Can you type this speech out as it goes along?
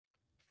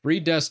Free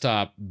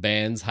Desktop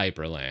bans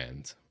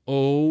Hyprland.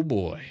 Oh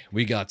boy,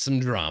 we got some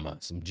drama,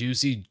 some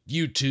juicy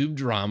YouTube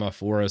drama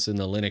for us in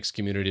the Linux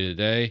community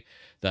today.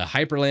 The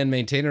Hyprland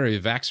maintainer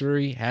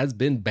Evaxery has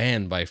been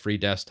banned by Free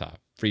Desktop.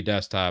 Free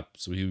Desktop,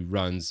 so who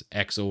runs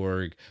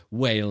Xorg,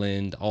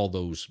 Wayland, all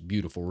those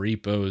beautiful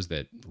repos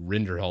that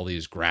render all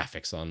these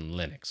graphics on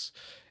Linux.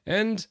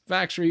 And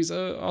Vaxery's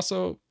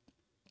also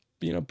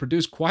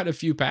produced quite a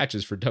few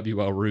patches for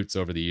WL roots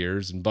over the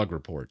years and bug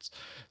reports.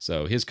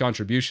 So his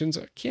contributions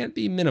can't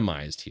be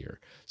minimized here.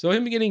 So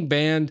him getting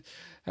banned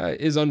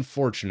is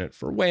unfortunate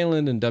for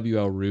Wayland and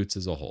WL roots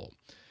as a whole.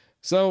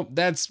 So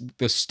that's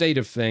the state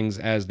of things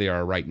as they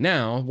are right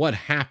now. What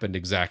happened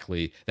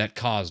exactly that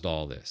caused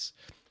all this?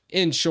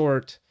 In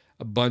short,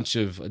 a bunch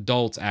of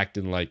adults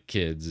acting like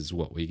kids is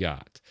what we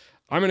got.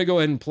 I'm going to go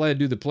ahead and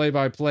do the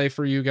play-by-play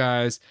for you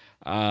guys.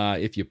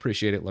 If you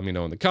appreciate it, let me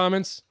know in the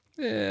comments.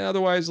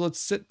 Otherwise, let's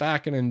sit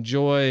back and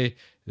enjoy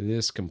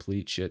this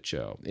complete shit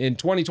show. In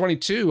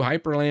 2022,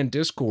 Hyprland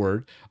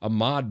Discord, a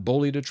mod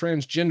bullied a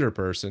transgender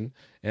person,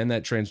 and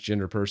that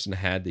transgender person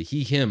had the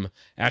he/him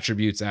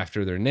attributes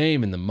after their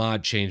name, and the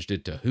mod changed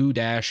it to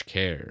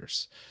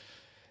who-cares.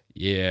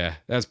 Yeah,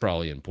 that's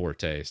probably in poor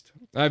taste.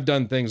 I've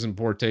done things in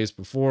poor taste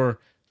before.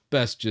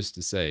 Best just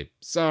to say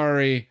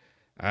sorry,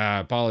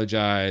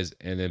 apologize,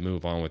 and then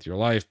move on with your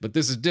life. But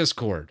this is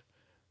Discord.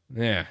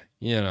 Yeah,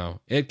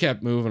 it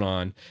kept moving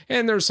on.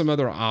 And there's some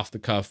other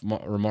off-the-cuff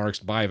remarks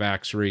by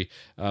Vaxery.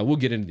 We'll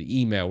get into the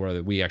email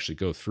where we actually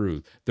go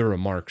through the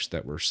remarks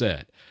that were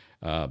said.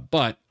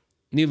 But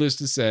needless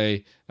to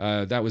say,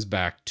 that was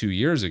back 2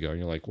 years ago. And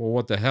you're like, well,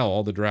 what the hell?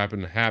 All the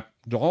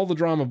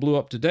drama blew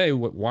up today.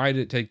 Why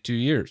did it take 2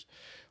 years?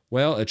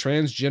 Well, a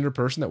transgender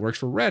person that works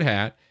for Red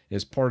Hat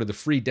is part of the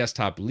Free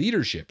Desktop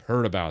leadership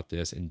heard about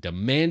this and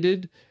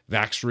demanded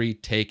Vaxery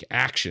take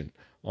action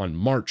on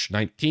March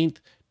 19th,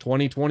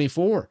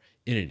 2024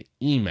 in an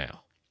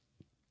email.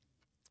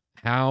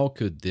 How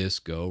could this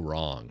go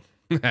wrong?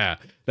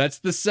 That's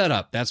the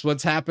setup. That's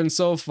what's happened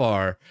so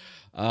far.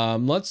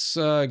 Let's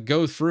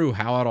go through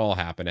how it all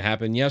happened. It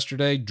happened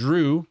yesterday.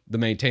 Drew, the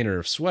maintainer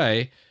of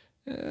Sway,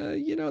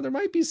 there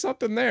might be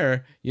something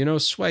there.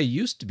 Sway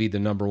used to be the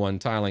 #1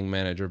 tiling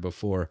manager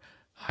before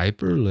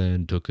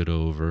Hyprland took it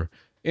over.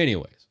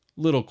 Anyways,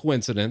 little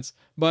coincidence,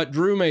 but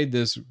Drew made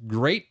this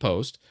great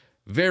post,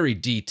 very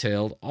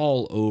detailed,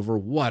 all over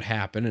what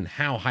happened and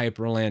how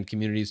Hyprland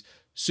community's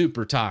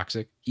super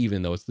toxic,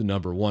 even though it's the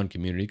 #1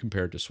 community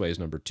compared to Sway's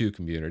 #2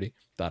 community.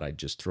 Thought I'd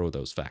just throw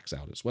those facts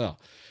out as well.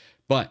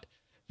 But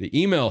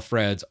the email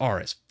threads are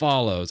as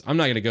follows. I'm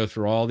not going to go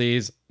through all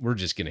these. We're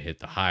just going to hit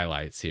the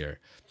highlights here.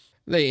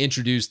 They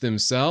introduce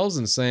themselves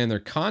and saying they're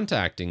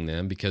contacting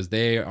them because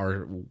they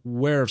are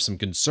aware of some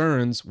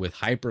concerns with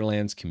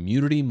Hyprland's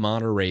community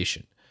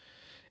moderation.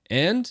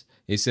 And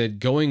they said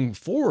going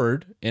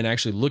forward and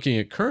actually looking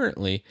at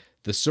currently,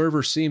 the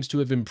server seems to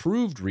have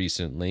improved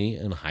recently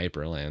in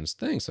Hyprland's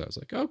thing. So I was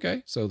like,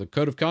 okay. So the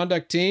code of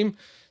conduct team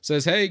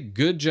says, hey,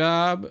 good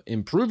job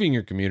improving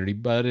your community,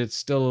 but it's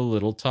still a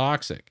little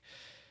toxic.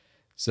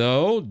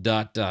 So ...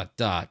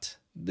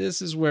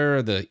 This is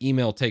where the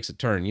email takes a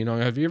turn.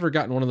 Have you ever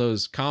gotten one of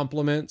those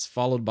compliments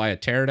followed by a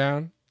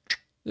teardown?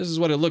 This is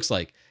what it looks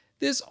like.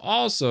 This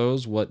also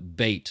is what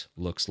bait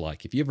looks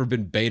like. If you've ever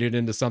been baited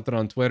into something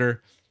on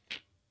Twitter,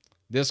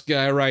 this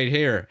guy right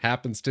here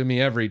happens to me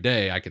every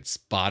day. I could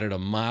spot it a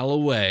mile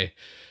away.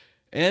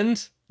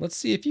 And let's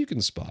see if you can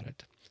spot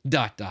it. ...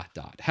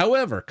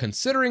 However,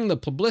 considering the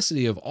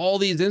publicity of all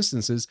these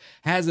instances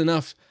has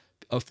enough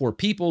for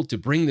people to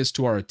bring this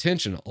to our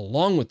attention,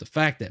 along with the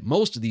fact that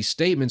most of these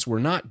statements were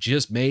not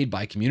just made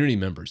by community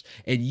members,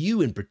 and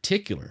you in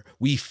particular,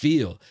 we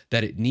feel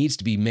that it needs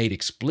to be made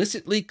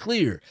explicitly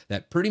clear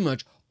that pretty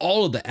much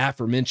all of the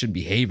aforementioned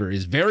behavior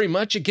is very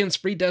much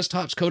against Free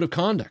Desktop's code of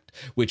conduct,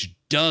 which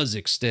does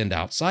extend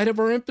outside of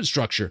our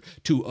infrastructure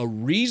to a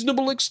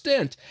reasonable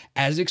extent,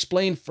 as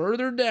explained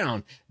further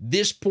down.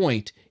 This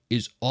point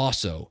is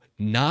also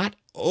not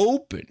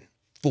open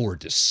for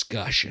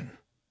discussion.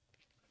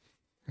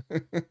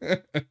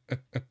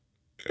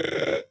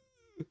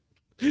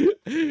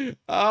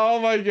 Oh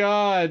my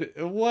god,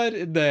 what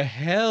in the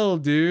hell,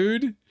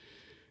 dude?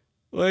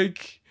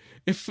 Like,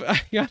 if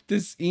I got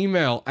this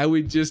email, I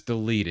would just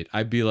delete it.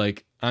 I'd be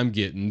like, I'm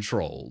getting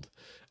trolled.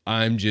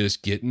 I'm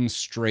just getting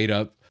straight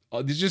up.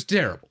 It's just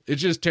terrible.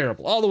 It's just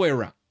terrible all the way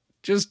around.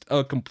 Just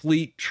a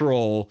complete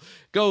troll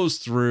goes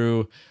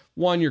through.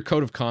 One, your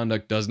code of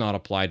conduct does not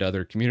apply to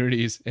other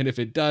communities. And if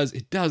it does,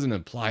 it doesn't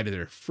apply to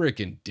their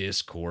freaking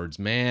Discords,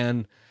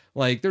 man.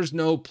 Like, there's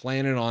no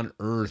planet on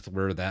Earth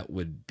where that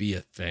would be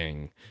a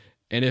thing.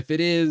 And if it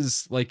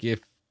is,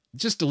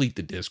 just delete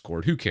the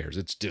Discord. Who cares?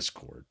 It's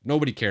Discord.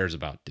 Nobody cares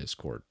about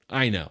Discord.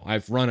 I know.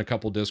 I've run a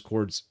couple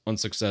Discords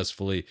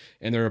unsuccessfully,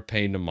 and they're a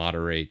pain to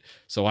moderate.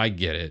 So I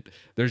get it.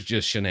 There's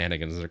just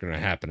shenanigans that are going to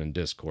happen in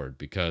Discord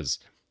because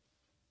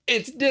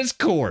it's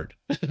Discord.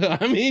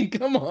 I mean,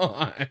 come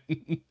on.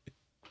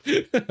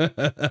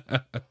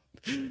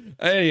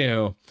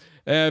 Anyhow,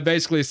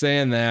 Basically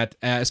saying that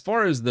as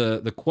far as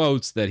the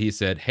quotes that he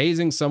said,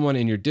 hazing someone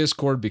in your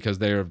Discord because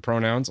they have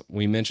pronouns,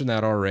 we mentioned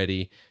that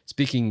already.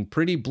 Speaking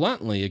pretty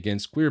bluntly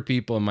against queer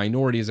people and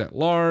minorities at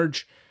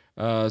large.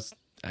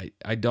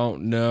 I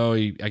don't know.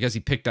 I guess he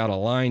picked out a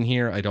line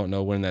here. I don't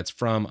know when that's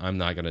from. I'm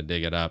not going to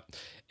dig it up.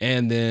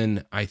 And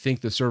then I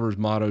think the server's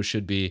motto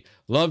should be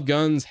love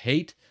guns,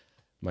 hate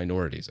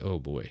minorities. Oh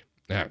boy.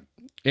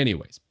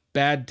 Anyways,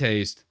 bad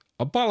taste.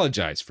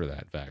 Apologize for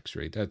that,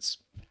 Vaxry. That's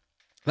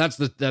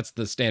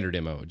the standard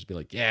MO. Just be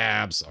like,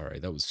 yeah, I'm sorry.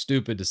 That was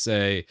stupid to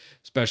say,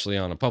 especially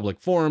on a public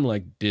forum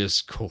like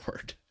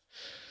Discord.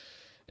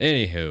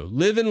 Anywho,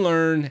 live and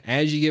learn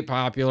as you get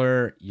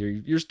popular.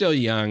 You're still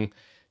young.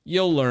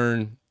 You'll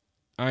learn.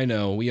 I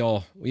know we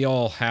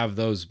all have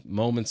those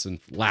moments and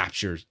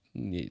lapses.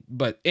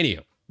 But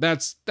anyhow,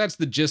 that's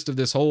the gist of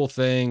this whole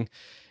thing.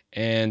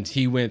 And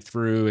he went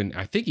through, and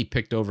I think he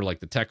picked over like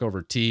the tech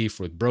over Teef,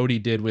 what Brody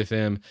did with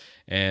him,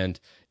 and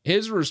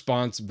his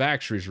response,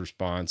 Vaxry's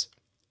response.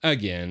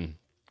 Again,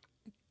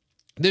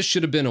 this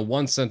should have been a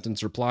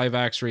one-sentence reply,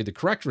 Vaxry. The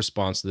correct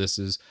response to this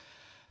is,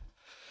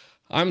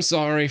 I'm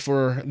sorry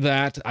for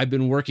that. I've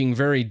been working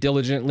very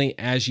diligently,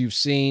 as you've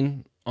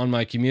seen, on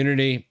my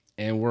community,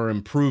 and we're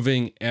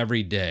improving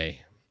every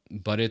day.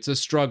 But it's a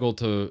struggle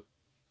to,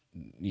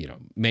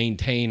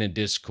 maintain a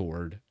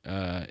Discord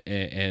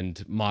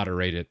and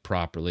moderate it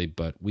properly.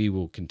 But we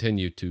will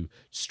continue to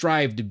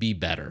strive to be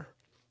better.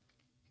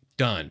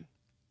 Done.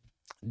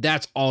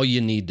 That's all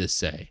you need to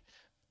say.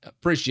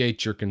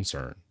 Appreciate your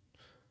concern.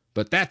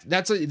 But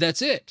that's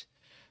it.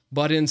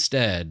 But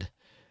instead,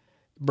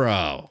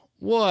 bro,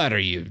 what are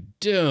you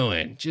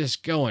doing?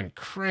 Just going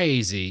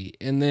crazy.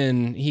 And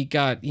then he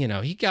got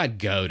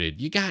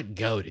goated. You got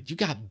goated. You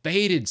got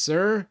baited,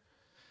 sir.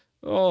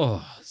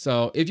 Oh,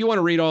 so if you want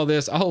to read all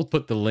this, I'll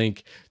put the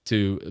link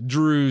to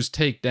Drew's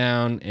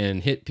takedown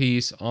and hit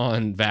piece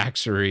on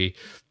Vaxry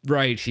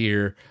right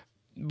here.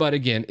 But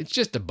again, it's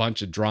just a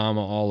bunch of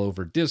drama all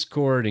over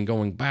Discord and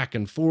going back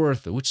and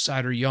forth. Which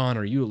side are you on?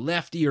 Are you a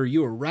lefty or are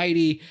you a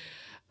righty?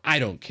 I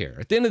don't care.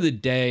 At the end of the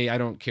day, I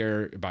don't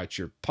care about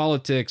your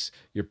politics,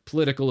 your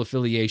political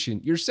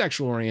affiliation, your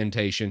sexual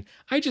orientation.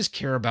 I just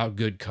care about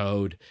good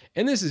code.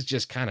 And this is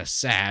just kind of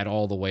sad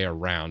all the way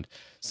around.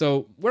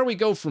 So where we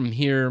go from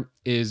here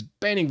is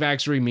banning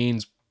Vaxry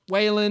means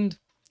Wayland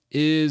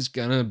is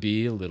going to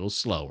be a little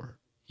slower.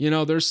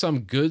 There's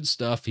some good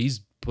stuff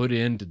he's put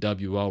into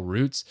WL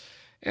Roots,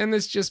 and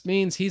this just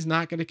means he's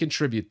not going to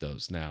contribute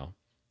those now.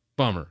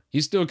 Bummer.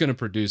 He's still going to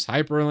produce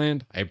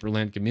Hyprland.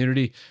 Hyprland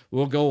community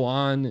will go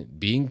on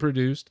being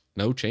produced.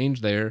 No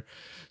change there.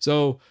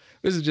 So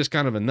this is just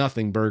kind of a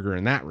nothing burger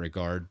in that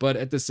regard. But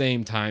at the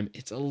same time,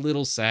 it's a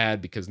little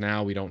sad because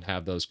now we don't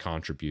have those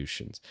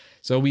contributions.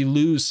 So we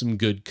lose some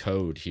good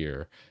code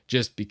here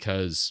just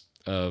because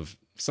of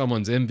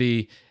someone's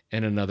envy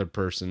and another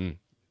person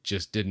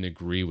just didn't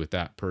agree with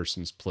that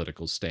person's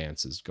political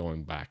stances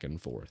going back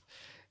and forth.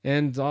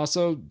 And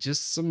also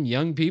just some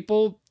young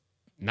people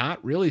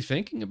not really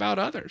thinking about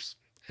others.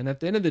 And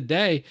at the end of the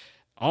day,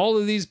 all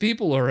of these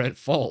people are at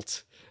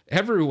fault.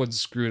 Everyone's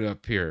screwed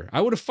up here. I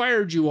would have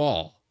fired you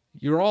all.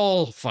 You're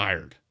all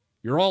fired.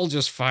 You're all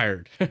just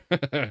fired.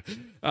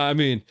 I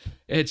mean,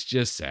 it's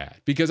just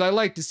sad because I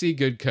like to see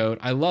good code.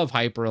 I love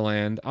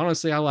Hyprland.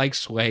 Honestly, I like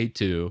Sway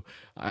too.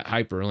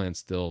 Hyprland's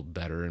still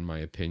better in my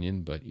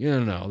opinion, but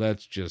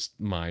that's just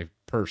my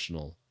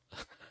personal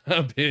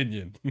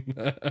opinion.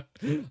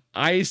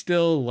 I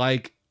still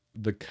like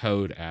the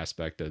code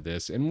aspect of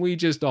this, and we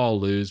just all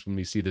lose when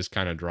we see this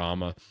kind of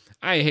drama.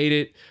 I hate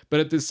it, but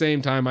at the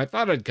same time, I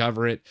thought I'd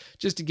cover it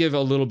just to give a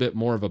little bit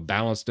more of a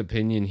balanced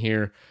opinion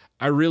here.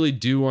 I really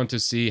do want to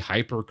see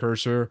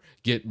Hypercursor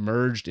get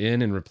merged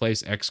in and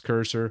replace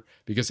Xcursor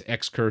because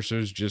Xcursor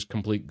is just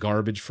complete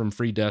garbage from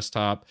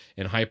Freedesktop,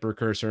 and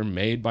Hypercursor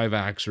made by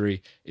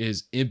Vaxry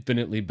is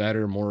infinitely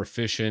better, more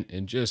efficient,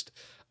 and just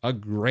a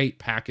great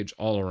package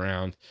all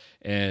around.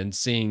 And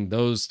seeing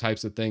those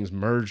types of things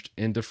merged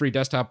into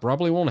Freedesktop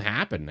probably won't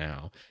happen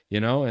now,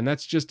 and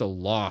that's just a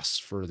loss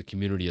for the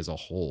community as a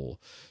whole.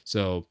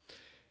 So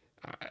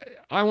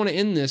I want to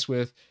end this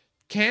with,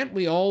 can't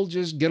we all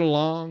just get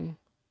along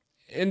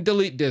and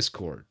delete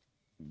Discord?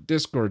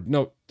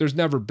 No, there's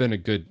never been a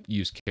good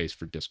use case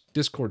for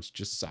Discords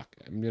just suck.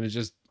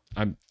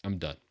 I'm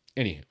done.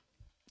 Anyhow,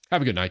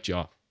 have a good night,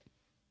 y'all.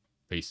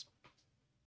 Peace.